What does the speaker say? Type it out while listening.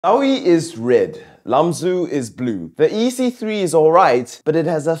Zowie is red. Lamzu is blue. The EC3 is alright, but it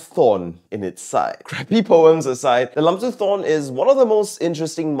has a thorn in its side. Crappy poems aside, the Lamzu thorn is one of the most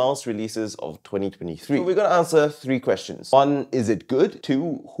interesting mouse releases of 2023. So we're gonna answer 3 questions. 1, is it good?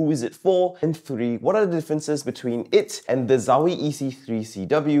 2, who is it for? And 3, what are the differences between it and the Zowie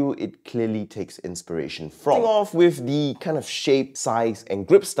EC3CW it clearly takes inspiration from? Starting off with the kind of shape, size, and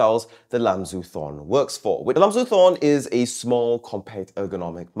grip styles the Lamzu thorn works for. The Lamzu thorn is a small, compact,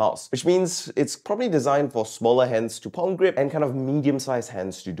 ergonomic mouse, which means it's probably designed for smaller hands to palm grip and kind of medium-sized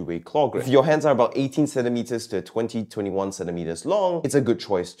hands to do a claw grip. If your hands are about 18 centimeters to 21 centimeters long, it's a good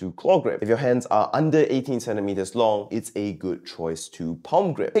choice to claw grip. If your hands are under 18 centimeters long, it's a good choice to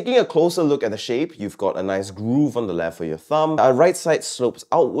palm grip. Taking a closer look at the shape, you've got a nice groove on the left for your thumb. Our right side slopes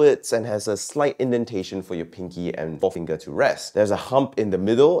outwards and has a slight indentation for your pinky and forefinger to rest. There's a hump in the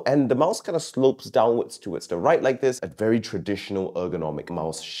middle and the mouse kind of slopes downwards towards the right like this, a very traditional ergonomic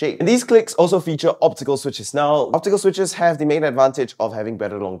mouse shape. And these clicks also feature optical switches. Now, optical switches have the main advantage of having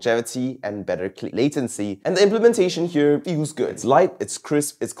better longevity and better click latency, and the implementation here feels good. It's light, it's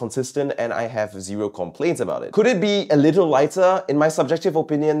crisp, it's consistent, and I have 0 complaints about it. Could it be a little lighter? In my subjective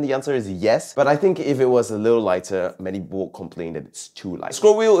opinion, the answer is yes, but I think if it was a little lighter, many people would complain that it's too light.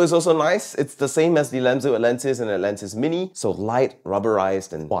 Scroll wheel is also nice. It's the same as the Lamzu Atlantis and Atlantis Mini, so light,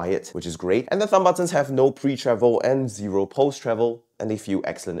 rubberized, and quiet, which is great. And the thumb buttons have no pre-travel and 0 post-travel, and they feel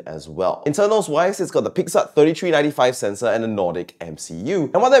excellent as well. Internals wise, it's got the Pixart 3395 sensor and a Nordic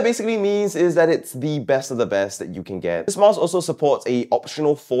MCU. And what that basically means is that it's the best of the best that you can get. This mouse also supports a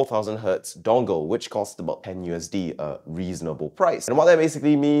optional 4000Hz dongle, which costs about 10 USD, a reasonable price. And what that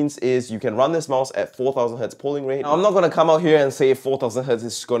basically means is you can run this mouse at 4000Hz polling rate. Now, I'm not gonna come out here and say 4000Hz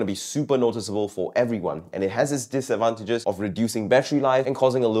is gonna be super noticeable for everyone. And it has its disadvantages of reducing battery life and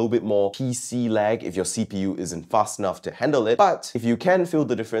causing a little bit more PC lag if your CPU isn't fast enough to handle it. But if you can feel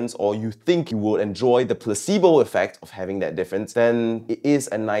the difference, or you think you will enjoy the placebo effect of having that difference, then it is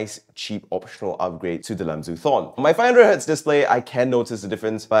a nice, cheap, optional upgrade to the Lamzu Thorn. On my 500Hz display, I can notice the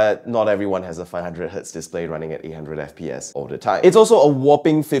difference, but not everyone has a 500Hz display running at 800 FPS all the time. It's also a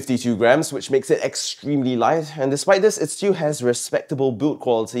whopping 52 grams, which makes it extremely light, and despite this, it still has respectable build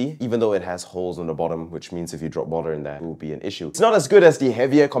quality, even though it has holes on the bottom, which means if you drop water in there, it will be an issue. It's not as good as the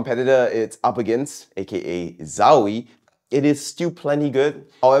heavier competitor it's up against, aka Zowie. It is still plenty good.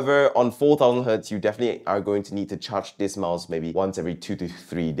 However, on 4000Hz, you definitely are going to need to charge this mouse maybe once every 2 to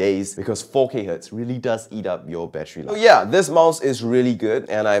 3 days, because 4K Hz really does eat up your battery life. So yeah, this mouse is really good,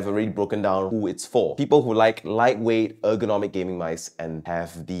 and I've already broken down who it's for. People who like lightweight, ergonomic gaming mice and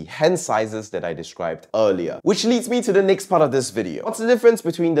have the hand sizes that I described earlier. Which leads me to the next part of this video. What's the difference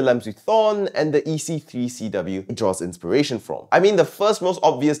between the Lamzu Thorn and the EC3CW it draws inspiration from? I mean, the first most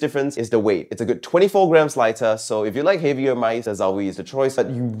obvious difference is the weight. It's a good 24 grams lighter, so if you like heavier mice, the Zowie is the choice,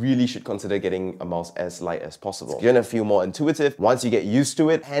 but you really should consider getting a mouse as light as possible. You're gonna feel more intuitive once you get used to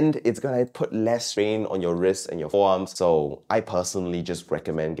it, and it's gonna put less strain on your wrists and your forearms, so I personally just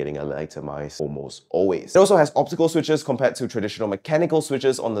recommend getting a lighter mouse almost always. It also has optical switches compared to traditional mechanical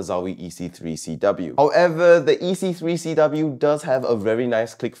switches on the Zowie EC3CW. However, the EC3CW does have a very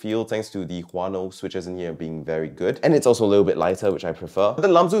nice click feel thanks to the Huano switches in here being very good, and it's also a little bit lighter, which I prefer. But the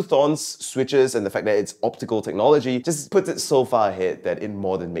Lamzu Thorn's switches and the fact that it's optical technology just puts it so far ahead that it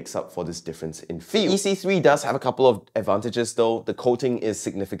more than makes up for this difference in feel. EC3 does have a couple of advantages though. The coating is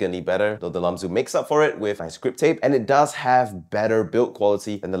significantly better, though the Lamzu makes up for it with nice grip tape, and it does have better build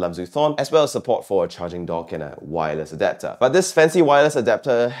quality than the Lamzu Thorn, as well as support for a charging dock and a wireless adapter. But this fancy wireless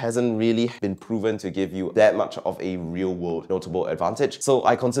adapter hasn't really been proven to give you that much of a real-world notable advantage, so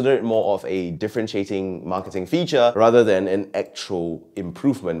I consider it more of a differentiating marketing feature rather than an actual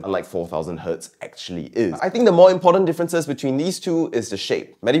improvement, unlike 4000Hz actually is. I think the more important difference between these two is the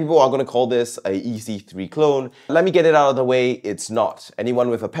shape. Many people are going to call this a EC3 clone. Let me get it out of the way, it's not.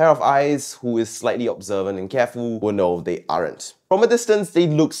 Anyone with a pair of eyes who is slightly observant and careful will know they aren't. From a distance, they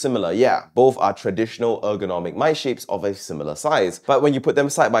look similar, yeah. Both are traditional ergonomic mice shapes of a similar size. But when you put them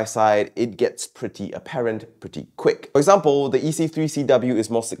side by side, it gets pretty apparent pretty quick. For example, the EC3CW is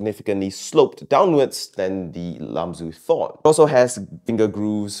more significantly sloped downwards than the Lamzu Thorn. It also has finger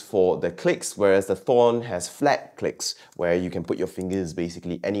grooves for the clicks, whereas the Thorn has flat clicks, where you can put your fingers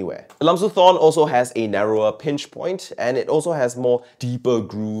basically anywhere. The Lamzu Thorn also has a narrower pinch point, and it also has more deeper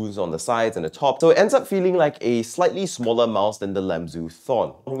grooves on the sides and the top, so it ends up feeling like a slightly smaller mouse than the the Lamzu Thorn,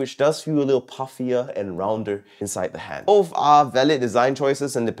 which does feel a little puffier and rounder inside the hand. Both are valid design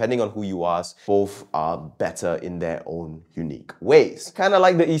choices, and depending on who you ask, both are better in their own unique ways. Kinda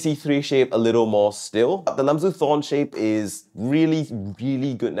like the EC3 shape a little more still, but the Lamzu Thorn shape is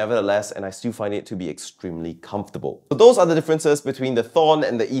really good nevertheless, and I still find it to be extremely comfortable. So those are the differences between the Thorn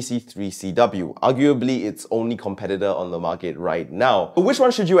and the EC3 CW, arguably its only competitor on the market right now. But which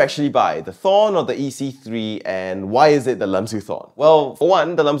one should you actually buy, the Thorn or the EC3, and why is it the Lamzu Thorn? Well, for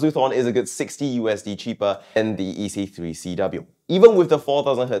one, the Lamzu Thorn is a good 60 USD cheaper than the EC3 CW. Even with the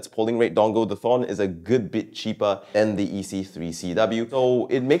 4000Hz polling rate dongle, the Thorn is a good bit cheaper than the EC3 CW, so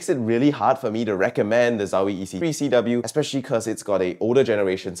it makes it really hard for me to recommend the Zowie EC3 CW, especially because it's got an older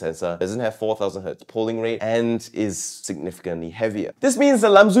generation sensor, doesn't have 4000Hz polling rate, and is significantly heavier. This means the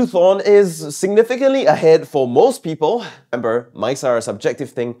Lamzu Thorn is significantly ahead for most people. Remember, mics are a subjective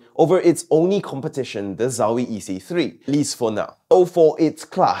thing, over its only competition, the Zowie EC3, at least for now. So for its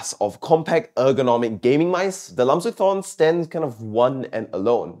class of compact ergonomic gaming mice, the Lamzu Thorn stands kind of one and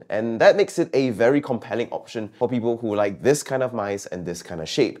alone, and that makes it a very compelling option for people who like this kind of mice and this kind of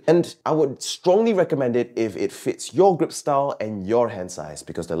shape. And I would strongly recommend it if it fits your grip style and your hand size,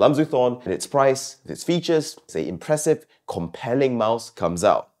 because the Lamzu Thorn, at its price, with its features, it's an impressive, compelling mouse comes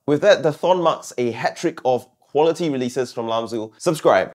out. With that, the Thorn marks a hat trick of quality releases from Lamzu. Subscribe